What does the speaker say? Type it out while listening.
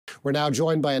We're now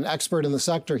joined by an expert in the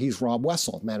sector. He's Rob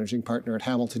Wessel, managing partner at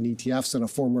Hamilton ETFs and a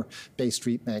former Bay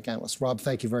Street Bank analyst. Rob,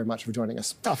 thank you very much for joining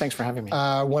us. Oh, thanks for having me.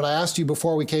 When I asked you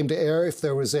before we came to air if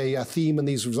there was a theme in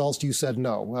these results, you said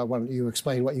no. Why don't you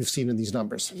explain what you've seen in these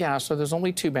numbers? Yeah, so there's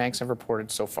only two banks have reported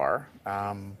so far.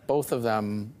 Both of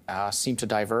them seem to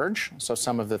diverge. So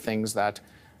some of the things that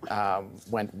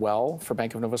went well for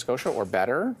Bank of Nova Scotia or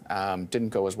better didn't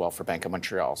go as well for Bank of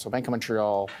Montreal. So Bank of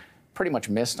Montreal pretty much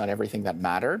missed on everything that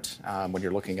mattered when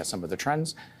you're looking at some of the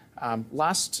trends.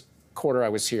 Last quarter I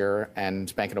was here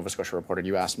and Bank of Nova Scotia reported,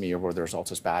 you asked me were the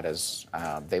results as bad as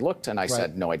they looked, and I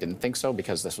said no, I didn't think so,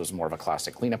 because this was more of a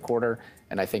classic cleanup quarter.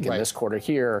 And I think in this quarter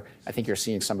here, I think you're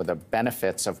seeing some of the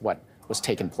benefits of what was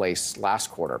taking place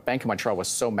last quarter. Bank of Montreal was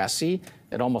so messy,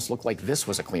 it almost looked like this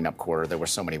was a cleanup quarter. There were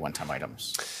so many one-time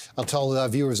items. I'll tell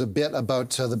viewers a bit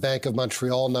about the Bank of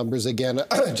Montreal numbers. Again,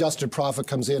 adjusted profit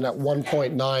comes in at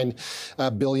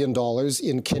 $1.9 billion.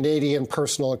 In Canadian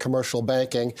personal and commercial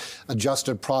banking,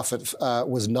 adjusted profit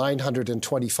was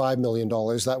 $925 million.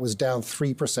 That was down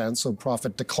 3%, so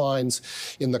profit declines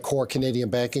in the core Canadian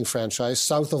banking franchise.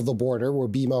 South of the border, where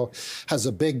BMO has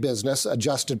a big business,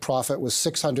 adjusted profit was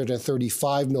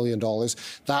 $635 million.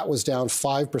 That was down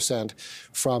 5%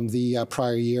 from the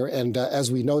prior year. And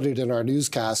as we noted in our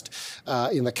newscast,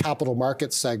 in the capital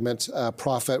markets segment,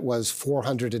 profit was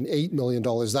 $408 million.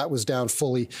 That was down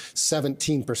fully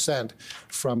 17%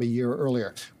 from a year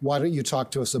earlier. Why don't you talk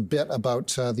to us a bit about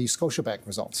the Scotiabank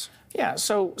results? Yeah,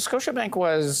 so Scotiabank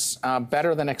was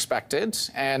better than expected.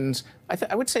 And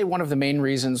I would say one of the main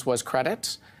reasons was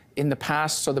credit. In the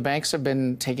past, so the banks have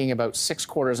been taking about 6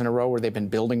 quarters in a row where they've been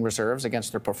building reserves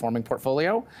against their performing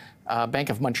portfolio. Bank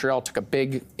of Montreal took a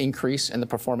big increase in the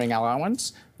performing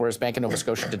allowance, whereas Bank of Nova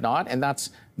Scotia did not, and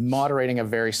that's moderating a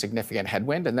very significant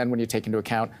headwind. And then when you take into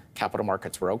account capital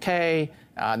markets were okay,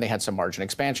 and they had some margin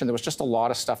expansion, there was just a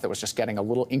lot of stuff that was just getting a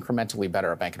little incrementally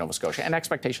better at Bank of Nova Scotia, and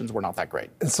expectations were not that great.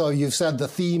 And so you've said the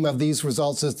theme of these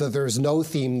results is that there's no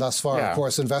theme thus far. Of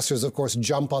course, investors,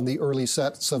 jump on the early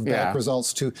sets of bank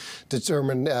results to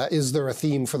determine is there a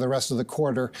theme for the rest of the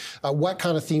quarter. What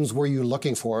kind of themes were you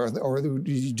looking for, or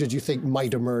did you think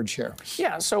might emerge here?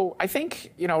 Yeah, so I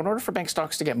think, in order for bank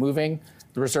stocks to get moving,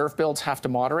 the reserve builds have to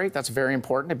moderate. That's very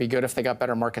important. It'd be good if they got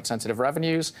better market-sensitive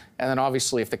revenues, and then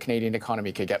obviously if the Canadian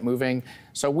economy could get moving.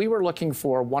 So we were looking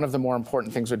for, one of the more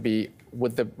important things would be,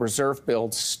 would the reserve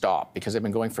builds stop? Because they've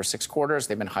been going for 6 quarters.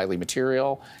 They've been highly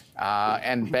material.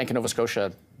 And Bank of Nova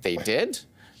Scotia, they did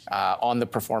on the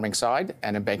performing side.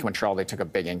 And in Bank of Montreal, they took a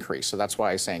big increase. So that's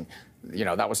why I'm saying,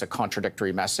 that was a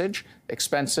contradictory message.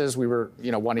 Expenses, we were,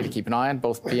 wanting to keep an eye on.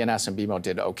 Both BNS and BMO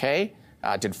did okay.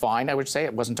 Did fine, I would say.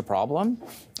 It wasn't a problem.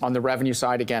 On the revenue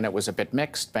side, again, it was a bit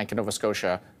mixed. Bank of Nova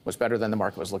Scotia was better than the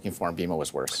market was looking for, and BMO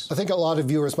was worse. I think a lot of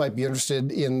viewers might be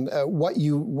interested in when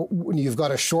you've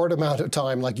got a short amount of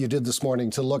time, like you did this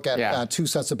morning, to look at 2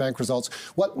 sets of bank results.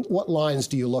 What lines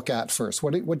do you look at first?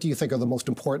 What do you think are the most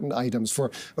important items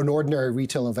for an ordinary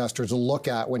retail investor to look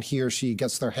at when he or she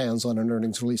gets their hands on an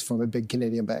earnings release from a big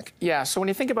Canadian bank? Yeah, so when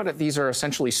you think about it, these are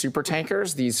essentially super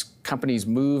tankers. These companies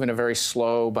move in a very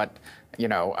slow but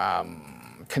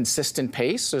consistent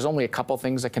pace. There's only a couple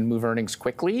things that can move earnings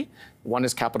quickly. One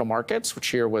is capital markets, which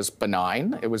here was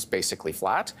benign. It was basically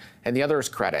flat. And the other is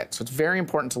credit. So it's very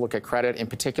important to look at credit, in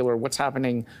particular, what's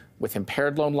happening with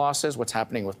impaired loan losses, what's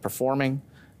happening with performing,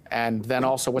 and then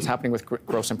also what's happening with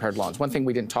gross impaired loans. One thing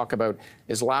we didn't talk about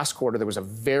is last quarter there was a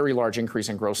very large increase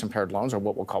in gross impaired loans, or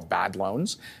what we'll call bad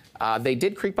loans. They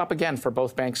did creep up again for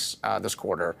both banks this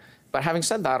quarter. But having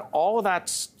said that, all of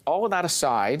that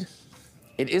aside,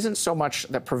 it isn't so much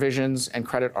that provisions and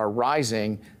credit are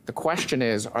rising. The question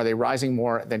is, are they rising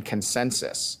more than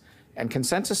consensus? And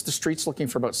consensus, the Street's looking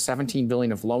for about $17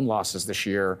 billion of loan losses this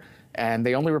year, and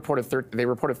they only reported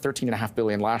 $13.5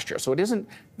 billion last year. So it isn't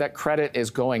that credit is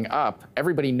going up.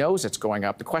 Everybody knows it's going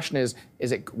up. The question is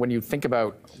it, when you think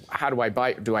about how do I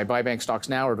buy bank stocks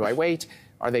now or do I wait?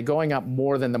 Are they going up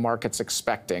more than the market's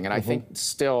expecting? And I think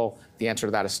still the answer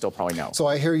to that is still probably no. So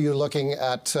I hear you looking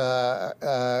at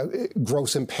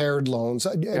gross impaired loans.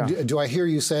 Do I hear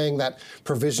you saying that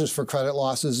provisions for credit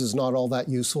losses is not all that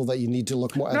useful, that you need to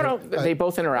look more? No, they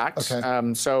both interact.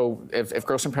 Okay. So if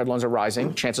gross impaired loans are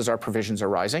rising, chances are provisions are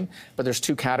rising. But there's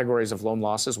 2 categories of loan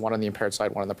losses, one on the impaired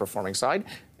side, one on the performing side.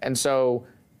 And so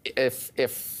if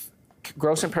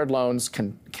gross impaired loans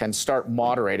can start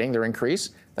moderating their increase,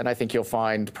 then I think you'll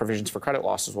find provisions for credit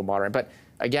losses will moderate. But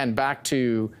again, back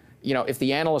to, if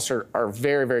the analysts are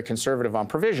very, very conservative on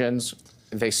provisions,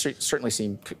 they certainly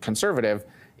seem conservative.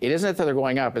 It isn't that they're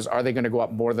going up, are they going to go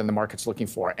up more than the market's looking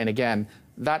for? And again,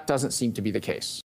 that doesn't seem to be the case.